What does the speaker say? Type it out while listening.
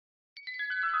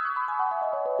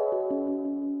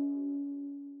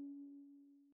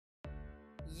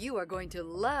You are going to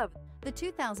love the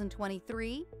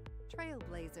 2023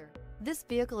 Trailblazer. This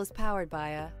vehicle is powered by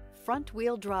a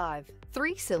front-wheel drive,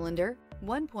 3-cylinder,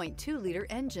 1.2-liter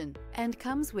engine, and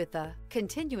comes with a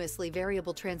continuously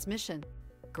variable transmission.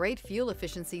 Great fuel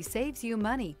efficiency saves you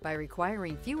money by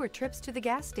requiring fewer trips to the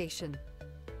gas station.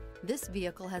 This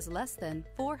vehicle has less than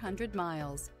 400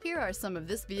 miles. Here are some of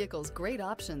this vehicle's great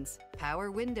options: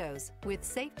 power windows with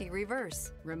safety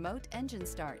reverse, remote engine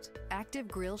start, active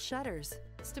grille shutters,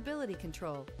 stability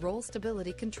control, roll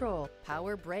stability control,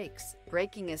 power brakes,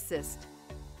 braking assist.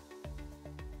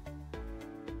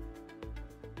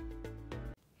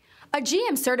 A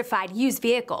GM-certified used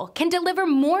vehicle can deliver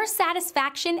more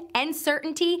satisfaction and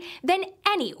certainty than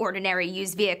any ordinary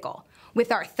used vehicle.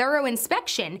 With our thorough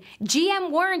inspection,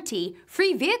 GM warranty,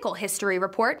 free vehicle history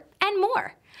report, and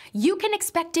more. You can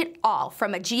expect it all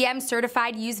from a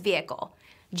GM-certified used vehicle.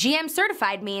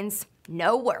 GM-certified means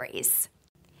no worries.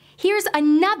 Here's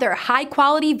another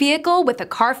high-quality vehicle with a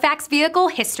Carfax Vehicle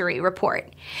History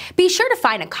Report. Be sure to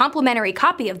find a complimentary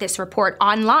copy of this report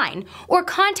online or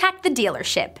contact the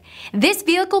dealership. This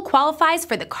vehicle qualifies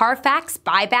for the Carfax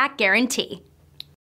Buyback Guarantee.